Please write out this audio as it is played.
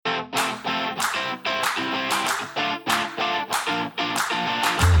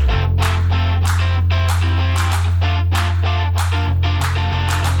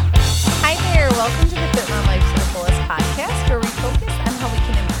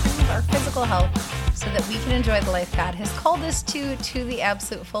physical health so that we can enjoy the life God has called us to the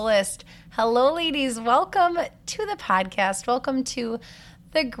absolute fullest. Hello, ladies. Welcome to the podcast. Welcome to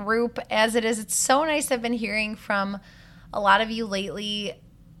the group as it is. It's so nice. I've been hearing from a lot of you lately,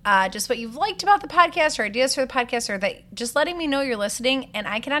 just what you've liked about the podcast or ideas for the podcast, or that just letting me know you're listening. And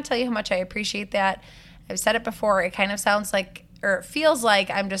I cannot tell you how much I appreciate that. I've said it before. It kind of sounds like, or it feels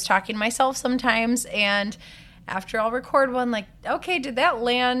like I'm just talking to myself sometimes. And after I'll record one, like, okay, did that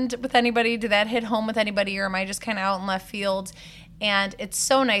land with anybody? Did that hit home with anybody? Or am I just kind of out in left field? And it's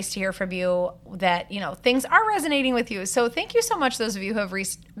so nice to hear from you that, things are resonating with you. So thank you so much, those of you who have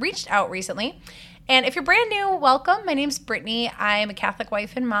reached out recently. And if you're brand new, welcome. My name's Brittany. I'm a Catholic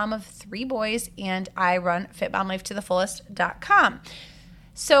wife and mom of 3 boys, and I run FitMomLifeToTheFullest.com.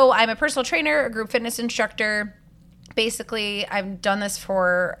 So I'm a personal trainer, a group fitness instructor. Basically, I've done this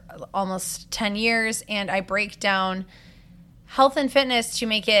for almost 10 years, and I break down health and fitness to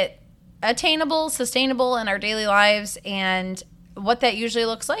make it attainable, sustainable in our daily lives. And what that usually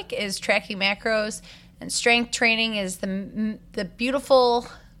looks like is tracking macros, and strength training is the beautiful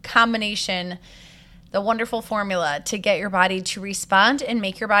combination, the wonderful formula to get your body to respond and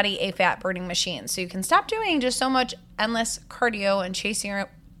make your body a fat-burning machine. So you can stop doing just so much endless cardio and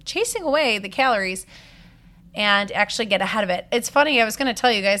chasing away the calories and actually get ahead of it. It's funny, I was going to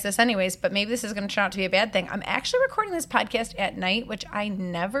tell you guys this anyways, but maybe this is going to turn out to be a bad thing. I'm actually recording this podcast at night, which I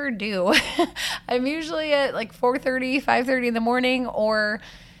never do. I'm usually at like 4:30, 5:30 in the morning, or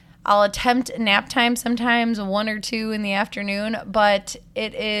I'll attempt nap time sometimes, 1 or 2 in the afternoon, but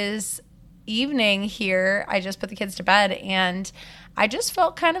it is evening here. I just put the kids to bed, and I just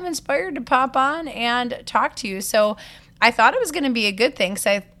felt kind of inspired to pop on and talk to you. So I thought it was going to be a good thing because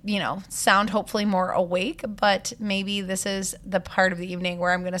I, sound hopefully more awake, but maybe this is the part of the evening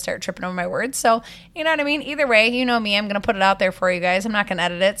where I'm going to start tripping over my words. So, you know what I mean? Either way, you know me, I'm going to put it out there for you guys. I'm not going to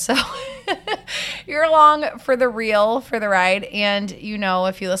edit it. So you're along for the ride. And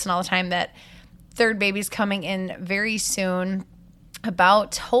if you listen all the time, that 3rd baby's coming in very soon,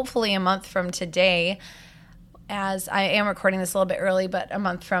 about hopefully a month from today, as I am recording this a little bit early, but a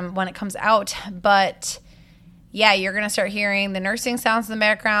month from when it comes out. But yeah, you're going to start hearing the nursing sounds in the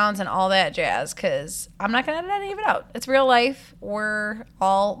backgrounds and all that jazz, because I'm not going to edit any of it out. It's real life.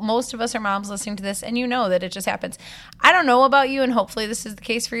 Most of us are moms listening to this, and you know that it just happens. I don't know about you, and hopefully this is the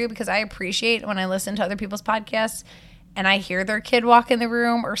case for you, because I appreciate when I listen to other people's podcasts and I hear their kid walk in the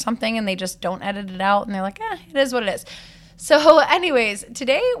room or something and they just don't edit it out, and they're like, it is what it is. So anyways,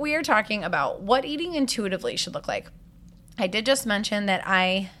 today we are talking about what eating intuitively should look like. I did just mention that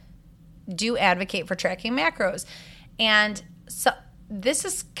I do advocate for tracking macros. And so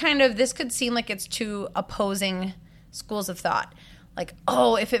this could seem like it's 2 opposing schools of thought. Like,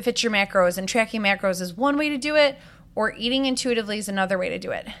 if it fits your macros, and tracking macros is one way to do it, or eating intuitively is another way to do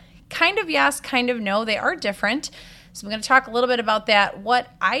it. Kind of yes, kind of no. They are different. So I'm going to talk a little bit about that. What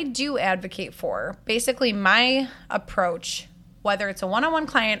I do advocate for, basically my approach, whether it's a one-on-one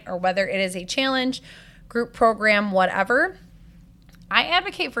client or whether it is a challenge, group program, whatever, I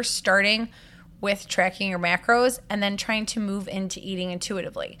advocate for starting with tracking your macros and then trying to move into eating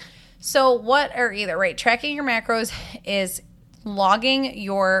intuitively. So tracking your macros is logging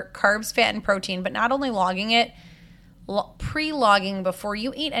your carbs, fat, and protein, but not only logging it, pre-logging before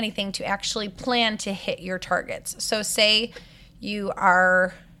you eat anything to actually plan to hit your targets. So say you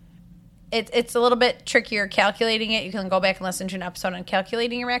are, it's a little bit trickier calculating it. You can go back and listen to an episode on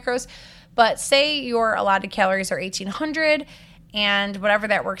calculating your macros, but say your allotted calories are 1,800, and whatever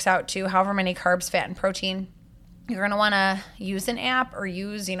that works out to, however many carbs, fat, and protein, you're going to want to use an app or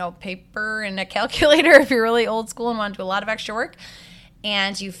use, paper and a calculator if you're really old school and want to do a lot of extra work.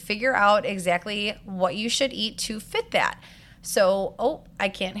 And you figure out exactly what you should eat to fit that. So, I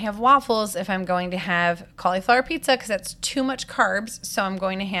can't have waffles if I'm going to have cauliflower pizza because that's too much carbs. So I'm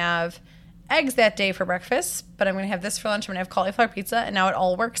going to have eggs that day for breakfast, but I'm going to have this for lunch. I'm going to have cauliflower pizza, and now it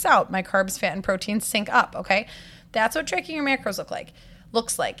all works out. My carbs, fat, and protein sync up, okay? That's what tracking your macros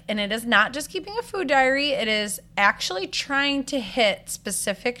looks like. And it is not just keeping a food diary. It is actually trying to hit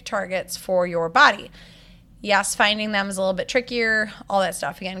specific targets for your body. Yes, finding them is a little bit trickier, all that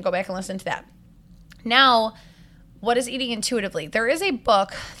stuff. Again, go back and listen to that. Now, what is eating intuitively? There is a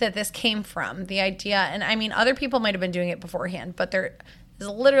book that this came from, the idea, and I mean, other people might have been doing it beforehand, but there is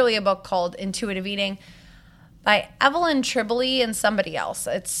literally a book called Intuitive Eating by Evelyn Tribole and somebody else.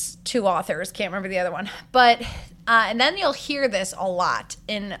 It's 2 authors, can't remember the other one. But, and then you'll hear this a lot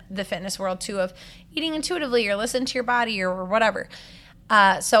in the fitness world too, of eating intuitively or listen to your body or whatever.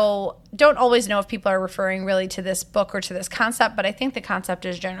 So don't always know if people are referring really to this book or to this concept, but I think the concept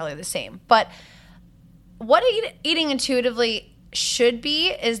is generally the same. But what eating intuitively should be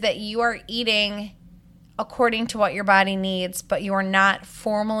is that you are eating according to what your body needs, but you are not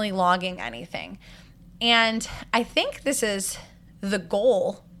formally logging anything. And I think this is the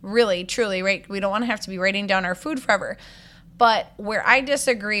goal, really, truly, right? We don't want to have to be writing down our food forever. But where I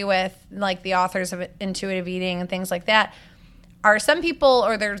disagree with like the authors of intuitive eating and things like that are some people,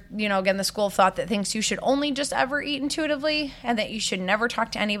 or they're, again, the school of thought that thinks you should only just ever eat intuitively and that you should never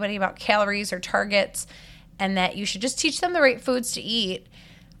talk to anybody about calories or targets and that you should just teach them the right foods to eat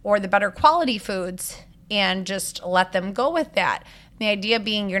or the better quality foods and just let them go with that. The idea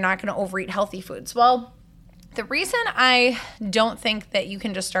being you're not going to overeat healthy foods. Well, the reason I don't think that you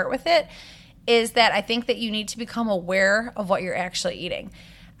can just start with it is that I think that you need to become aware of what you're actually eating.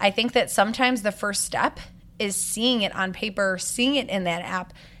 I think that sometimes the first step is seeing it on paper, seeing it in that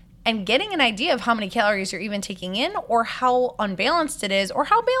app, and getting an idea of how many calories you're even taking in or how unbalanced it is or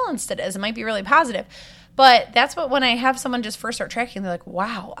how balanced it is. It might be really positive. But that's what, when I have someone just first start tracking, they're like,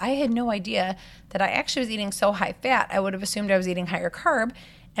 wow, I had no idea that I actually was eating so high fat. I would have assumed I was eating higher carb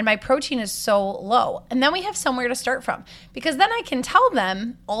and my protein is so low. And then we have somewhere to start from, because then I can tell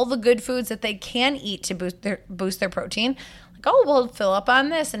them all the good foods that they can eat to boost their protein. Like, oh, well, fill up on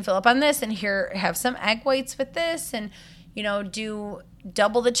this and fill up on this, and here, have some egg whites with this, and, do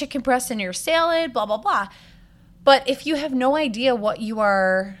double the chicken breast in your salad, blah, blah, blah. But if you have no idea what you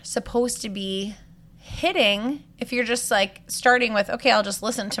are supposed to be hitting, if you're just like starting with, okay, I'll just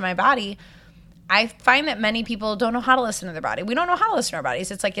listen to my body, I find that many people don't know how to listen to their body. We don't know how to listen to our bodies.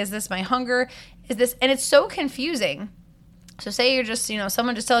 It's like, is this my hunger? Is this, and it's so confusing. So say you're just,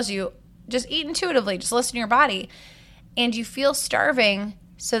 someone just tells you, just eat intuitively, just listen to your body, and you feel starving.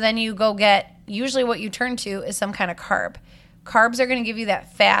 So then you go get, usually what you turn to is some kind of carb. Carbs are going to give you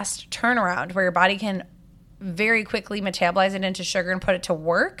that fast turnaround where your body can very quickly metabolize it into sugar and put it to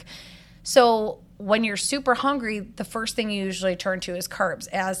work. So when you're super hungry, the first thing you usually turn to is carbs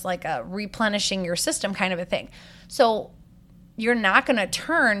as like a replenishing your system kind of a thing. So you're not going to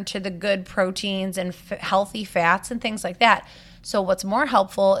turn to the good proteins and healthy fats and things like that. So what's more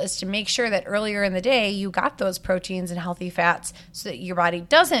helpful is to make sure that earlier in the day you got those proteins and healthy fats so that your body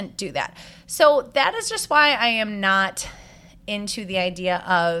doesn't do that. So that is just why I am not into the idea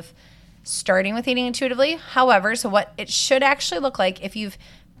of starting with eating intuitively. However, so what it should actually look like, if you've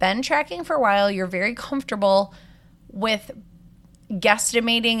been tracking for a while, you're very comfortable with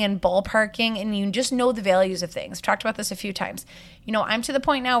guesstimating and ballparking, and you just know the values of things. I've talked about this a few times. I'm to the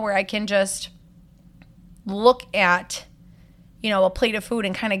point now where I can just look at, a plate of food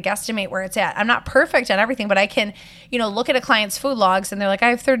and kind of guesstimate where it's at. I'm not perfect on everything, but I can, look at a client's food logs and they're like, I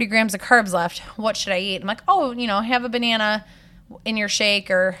have 30 grams of carbs left. What should I eat? I'm like, oh, have a banana in your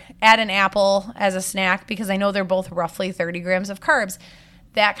shake or add an apple as a snack, because I know they're both roughly 30 grams of carbs.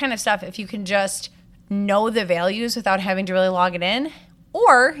 That kind of stuff, if you can just know the values without having to really log it in,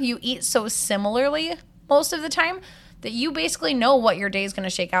 or you eat so similarly most of the time that you basically know what your day is going to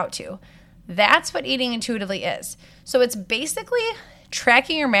shake out to. That's what eating intuitively is. So it's basically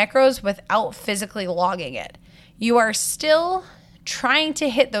tracking your macros without physically logging it. You are still trying to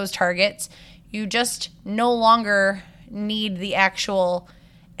hit those targets. You just no longer need the actual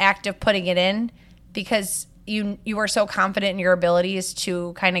act of putting it in, because you are so confident in your abilities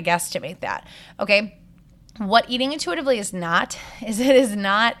to kind of guesstimate that. Okay. What eating intuitively is not, is it is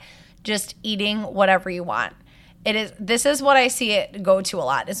not just eating whatever you want. This is what I see it go to a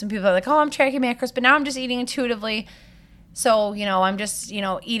lot, is when people are like, oh, I'm tracking macros, but now I'm just eating intuitively. So, I'm just,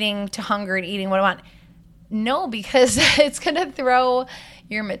 eating to hunger and eating what I want. No, because it's going to throw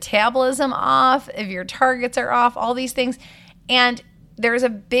your metabolism off, if your targets are off, all these things. And there's a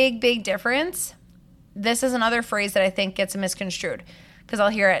big, big difference. This is another phrase that I think gets misconstrued, because I'll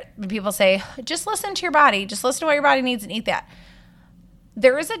hear it when people say, just listen to your body, just listen to what your body needs and eat that.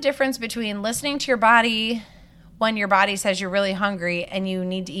 There is a difference between listening to your body when your body says you're really hungry and you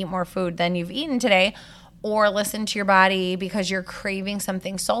need to eat more food than you've eaten today, or listen to your body because you're craving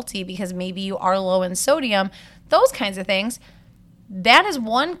something salty because maybe you are low in sodium, those kinds of things. That is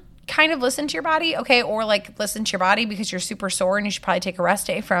one kind of listen to your body, okay? Or like listen to your body because you're super sore and you should probably take a rest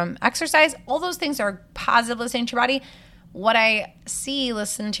day from exercise. All those things are positive listening to your body. What I see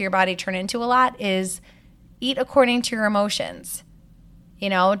listen to your body turn into a lot is eat according to your emotions.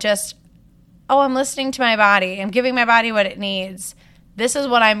 Just, oh, I'm listening to my body. I'm giving my body what it needs. This is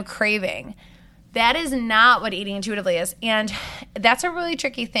what I'm craving. That is not what eating intuitively is. And that's a really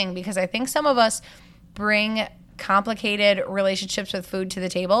tricky thing, because I think some of us bring complicated relationships with food to the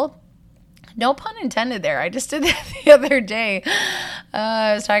table. No pun intended there. I just did that the other day.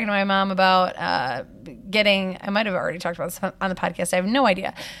 I was talking to my mom about I might have already talked about this on the podcast. I have no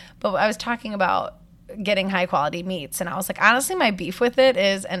idea. But I was talking about getting high quality meats. And I was like, honestly, my beef with it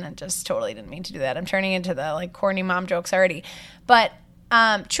is, and I just totally didn't mean to do that. I'm turning into the like corny mom jokes already. But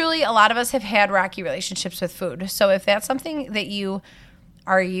truly, a lot of us have had rocky relationships with food. So if that's something that you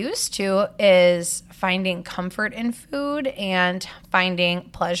are used to, is finding comfort in food and finding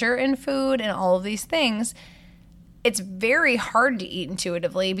pleasure in food and all of these things, it's very hard to eat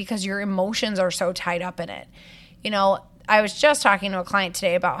intuitively because your emotions are so tied up in it. I was just talking to a client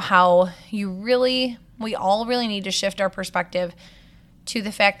today about how we all really need to shift our perspective to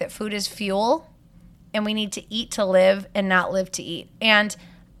the fact that food is fuel and we need to eat to live and not live to eat. And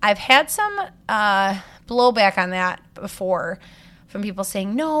I've had some blowback on that before from people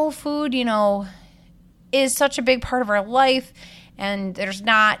saying, no, food, is such a big part of our life, and there's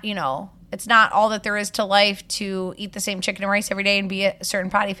not, it's not all that there is to life to eat the same chicken and rice every day and be a certain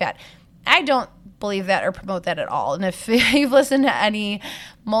body fat. I don't believe that or promote that at all. And if you've listened to any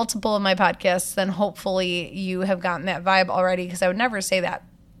multiple of my podcasts, then hopefully you have gotten that vibe already, because I would never say that.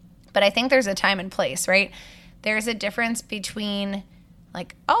 But I think there's a time and place, right? There's a difference between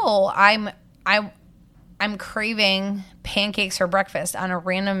like, oh, I'm craving pancakes for breakfast on a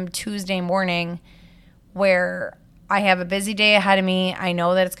random Tuesday morning where I have a busy day ahead of me. I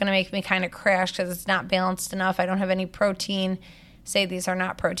know that it's going to make me kind of crash because it's not balanced enough. I don't have any protein. Say these are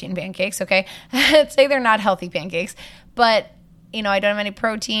not protein pancakes, okay? Say they're not healthy pancakes. But, I don't have any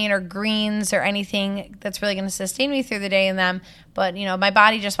protein or greens or anything that's really going to sustain me through the day in them. But, my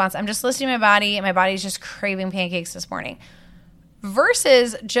body I'm just listening to my body, and my body's just craving pancakes this morning.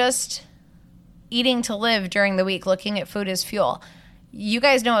 Versus just eating to live during the week, looking at food as fuel. You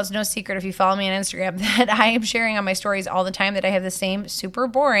guys know it's no secret if you follow me on Instagram that I am sharing on my stories all the time that I have the same super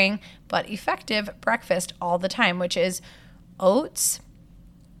boring but effective breakfast all the time, which is oats,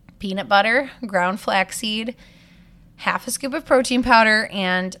 peanut butter, ground flaxseed, half a scoop of protein powder,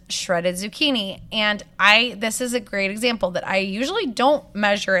 and shredded zucchini. And this is a great example that I usually don't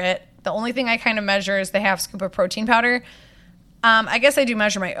measure it. The only thing I kind of measure is the half scoop of protein powder. I guess I do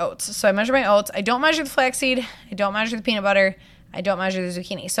measure my oats. So I measure my oats. I don't measure the flaxseed. I don't measure the peanut butter. I don't measure the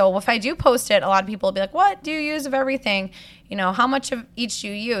zucchini. So if I do post it, a lot of people will be like, what do you use of everything? How much of each do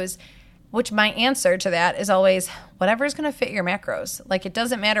you use? Which my answer to that is always whatever's going to fit your macros. Like, it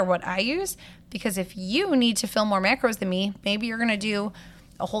doesn't matter what I use, because if you need to fill more macros than me, maybe you're going to do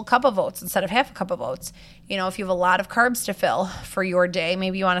a whole cup of oats instead of half a cup of oats. If you have a lot of carbs to fill for your day,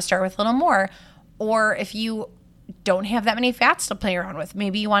 maybe you want to start with a little more. Or if you don't have that many fats to play around with,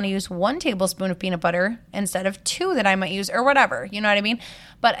 maybe you want to use 1 tablespoon of peanut butter instead of 2 that I might use, or whatever. You know what I mean?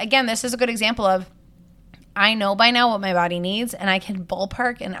 But again, this is a good example of, I know by now what my body needs, and I can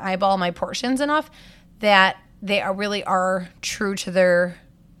ballpark and eyeball my portions enough that they really are true to their,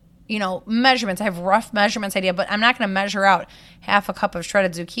 measurements. I have rough measurements idea, but I'm not going to measure out half a cup of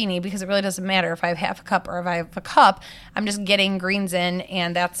shredded zucchini, because it really doesn't matter if I have half a cup or if I have a cup. I'm just getting greens in,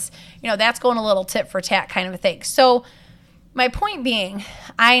 and that's going a little tit for tat kind of a thing. So my point being,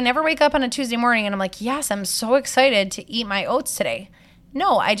 I never wake up on a Tuesday morning and I'm like, yes, I'm so excited to eat my oats today.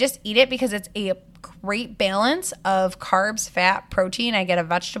 No, I just eat it because it's a great balance of carbs, fat, protein. I get a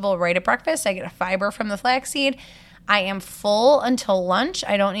vegetable right at breakfast. I get a fiber from the flaxseed. I am full until lunch.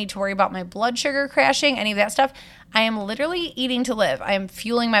 I don't need to worry about my blood sugar crashing, any of that stuff. I am literally eating to live. I am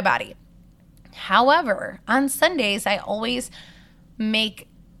fueling my body. However, on Sundays, I always make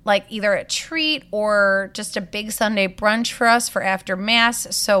like either a treat or just a big Sunday brunch for us for after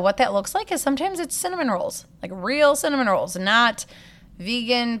Mass. So what that looks like is sometimes it's cinnamon rolls, like real cinnamon rolls, not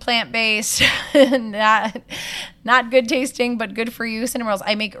vegan, plant-based, not good tasting, but good for you cinnamon rolls.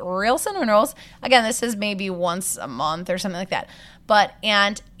 I make real cinnamon rolls. Again, this is maybe once a month or something like that. But,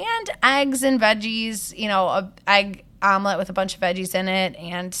 and eggs and veggies, a egg omelet with a bunch of veggies in it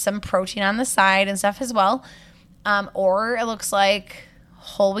and some protein on the side and stuff as well. Or it looks like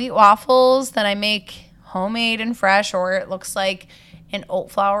whole wheat waffles that I make homemade and fresh, or it looks like an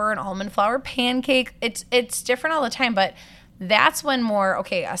oat flour and almond flour pancake. It's different all the time, but that's when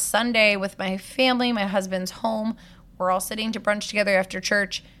a Sunday with my family, my husband's home, we're all sitting to brunch together after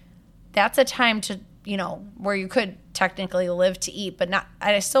church. That's a time to, where you could technically live to eat, but not,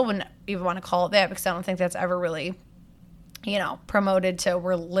 I still wouldn't even want to call it that, because I don't think that's ever really, promoted to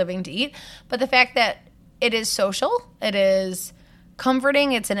we're living to eat. But the fact that it is social, it is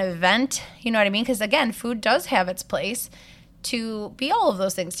comforting, it's an event, you know what I mean? Because again, food does have its place to be all of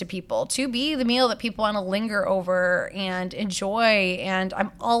those things to people, to be the meal that people want to linger over and enjoy. And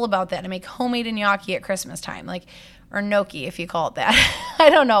I'm all about that. I make homemade gnocchi at Christmas time, or gnocchi if you call it that.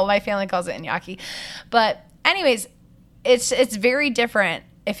 I don't know. My family calls it gnocchi. But anyways, it's very different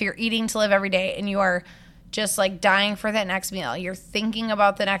if you're eating to live every day and you are just dying for that next meal. You're thinking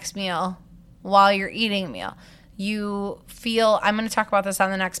about the next meal while you're eating a meal. You feel, I'm going to talk about this on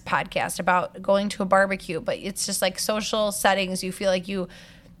the next podcast about going to a barbecue, but it's just like social settings. You feel like you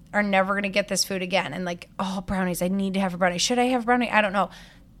are never going to get this food again. And like, oh, brownies, I need to have a brownie. Should I have a brownie? I don't know.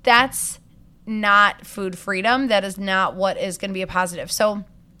 That's not food freedom. That is not what is going to be a positive. So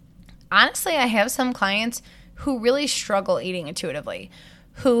honestly, I have some clients who really struggle eating intuitively,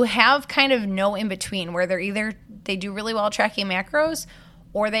 who have kind of no in between, where they do really well tracking macros,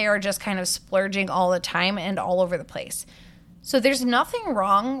 or they are just kind of splurging all the time and all over the place. So there's nothing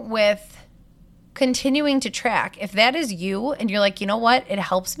wrong with continuing to track. If that is you and you're like, you know what, it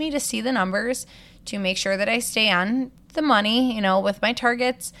helps me to see the numbers to make sure that I stay on the money, with my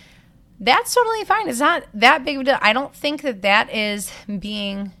targets, that's totally fine. It's not that big of a deal. I don't think that is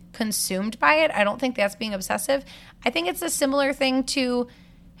being consumed by it. I don't think that's being obsessive. I think it's a similar thing to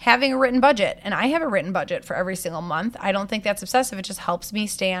having a written budget. And I have a written budget for every single month. I don't think that's obsessive. It just helps me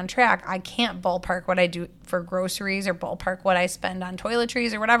stay on track. I can't ballpark what I do for groceries or ballpark what I spend on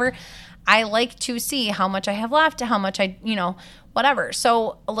toiletries or whatever. I like to see how much I have left, how much I, whatever.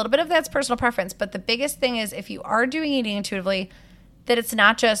 So a little bit of that's personal preference. But the biggest thing is, if you are doing eating intuitively, that it's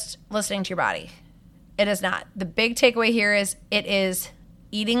not just listening to your body. It is not. The big takeaway here is it is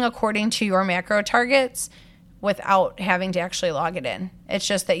eating according to your macro targets without having to actually log it in. It's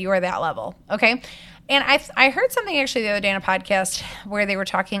just that you are that level, okay? And I heard something actually the other day in a podcast where they were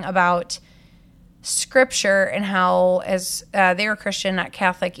talking about scripture and how, as they were Christian, not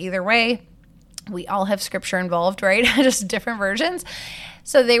Catholic, either way, we all have scripture involved, right? Just different versions.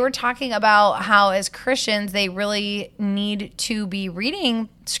 So they were talking about how as Christians, they really need to be reading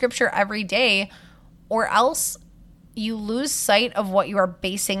scripture every day, or else you lose sight of what you are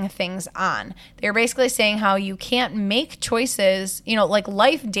basing things on. They're basically saying how you can't make choices, like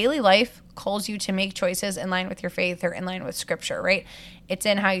daily life calls you to make choices in line with your faith or in line with scripture, right? It's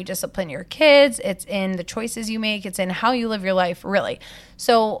in how you discipline your kids. It's in the choices you make. It's in how you live your life, really.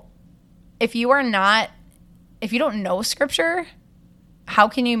 So if you don't know scripture, how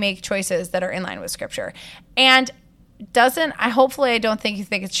can you make choices that are in line with scripture? And hopefully I don't think you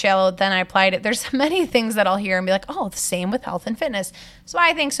think it's shallow, then I applied it. There's many things that I'll hear and be like, oh, the same with health and fitness. So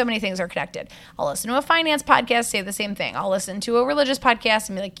I think so many things are connected. I'll listen to a finance podcast, say the same thing. I'll listen to a religious podcast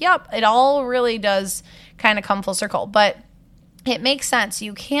and be like, yep, it all really does kind of come full circle. But it makes sense.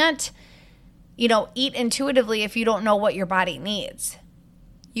 You can't, eat intuitively if you don't know what your body needs.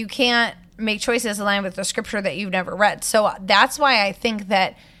 You can't make choices aligned with the scripture that you've never read. So that's why I think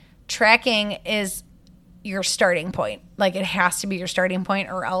that tracking is your starting point. Like, it has to be your starting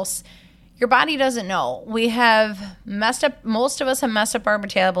point, or else your body doesn't know. Most of us have messed up our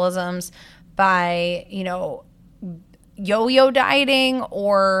metabolisms by, yo-yo dieting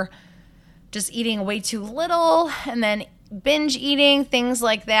or just eating way too little and then binge eating, things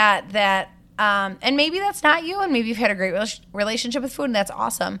like that, and maybe that's not you, and maybe you've had a great relationship with food, and that's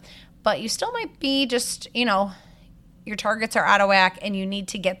awesome, but you still might be just, your targets are out of whack, and you need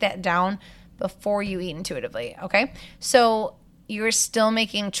to get that down before you eat intuitively, okay? So you're still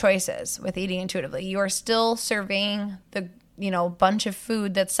making choices with eating intuitively. You are still surveying the, bunch of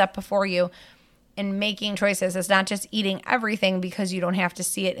food that's set before you and making choices. It's not just eating everything because you don't have to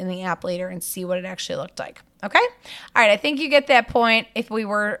see it in the app later and see what it actually looked like, okay? All right, I think you get that point. If we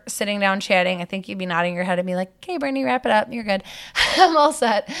were sitting down chatting, I think you'd be nodding your head and be like, okay, Brittany, wrap it up. You're good. I'm all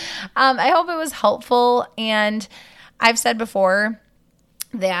set. I hope it was helpful. And I've said before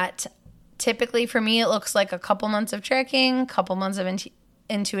that typically for me, it looks like a couple months of tracking, couple months of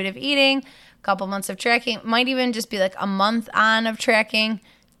intuitive eating, couple months of tracking, might even just be like a month on of tracking,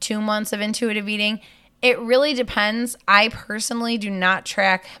 2 months of intuitive eating. It really depends. I personally do not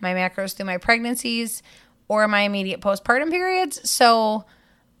track my macros through my pregnancies or my immediate postpartum periods. So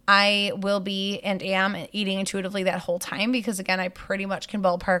I will be and am eating intuitively that whole time because, again, I pretty much can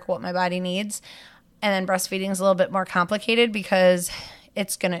ballpark what my body needs. And then breastfeeding is a little bit more complicated because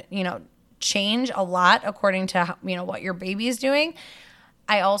it's going to, change a lot according to, what your baby is doing.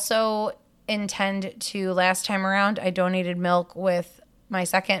 I also intend to, last time around, I donated milk with my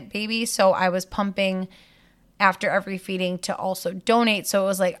second baby. So I was pumping after every feeding to also donate. So it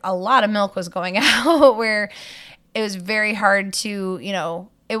was like a lot of milk was going out where it was very hard to,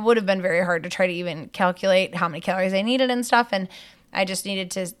 it would have been very hard to try to even calculate how many calories I needed and stuff. And I just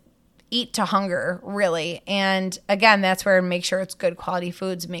needed to eat to hunger, really. And again, that's where make sure it's good quality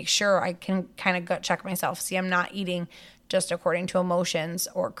foods, make sure I can kind of gut check myself. See, I'm not eating just according to emotions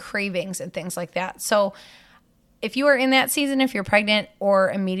or cravings and things like that. So if you are in that season, if you're pregnant or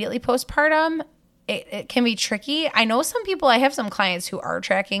immediately postpartum, it can be tricky. I know some people, I have some clients who are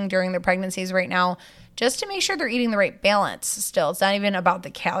tracking during their pregnancies right now, just to make sure they're eating the right balance still. It's not even about the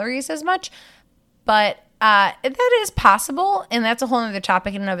calories as much, but that is possible. And that's a whole other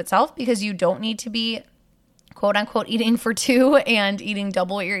topic in and of itself, because you don't need to be quote unquote eating for two and eating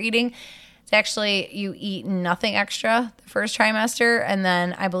double what you're eating. It's actually, you eat nothing extra the first trimester, and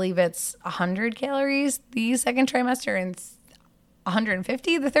then I believe it's 100 calories the second trimester and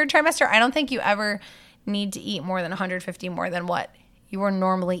 150 the third trimester. I don't think you ever need to eat more than 150 more than what you were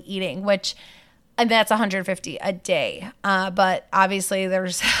normally eating, and that's 150 a day. But obviously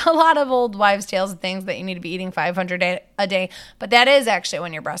there's a lot of old wives' tales and things that you need to be eating 500 a day. But that is actually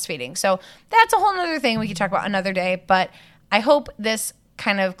when you're breastfeeding. So that's a whole other thing we could talk about another day. But I hope this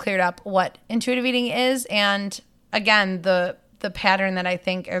kind of cleared up what intuitive eating is. And again, the pattern that I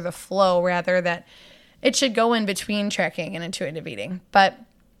think, or the flow rather, that it should go in between tracking and intuitive eating. But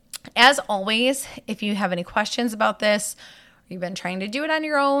as always, if you have any questions about this, you've been trying to do it on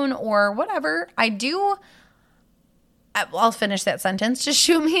your own or whatever, I'll finish that sentence. Just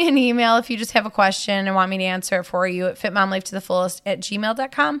shoot me an email if you just have a question and want me to answer it for you at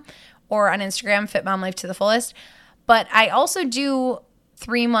fitmomlifetothefullest@gmail.com or on Instagram, fitmomlifetothefullest. But I also do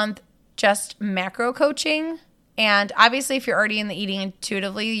 3-month just macro coaching. And obviously, if you're already in the eating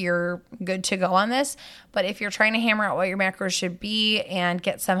intuitively, you're good to go on this. But if you're trying to hammer out what your macros should be and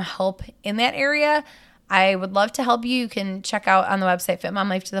get some help in that area, I would love to help you. You can check out on the website,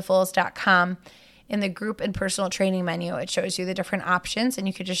 fitmomlifetothefullest.com. In the group and personal training menu, it shows you the different options, and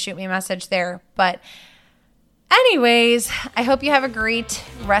you could just shoot me a message there. But anyways, I hope you have a great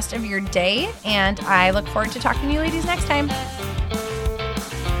rest of your day, and I look forward to talking to you ladies next time.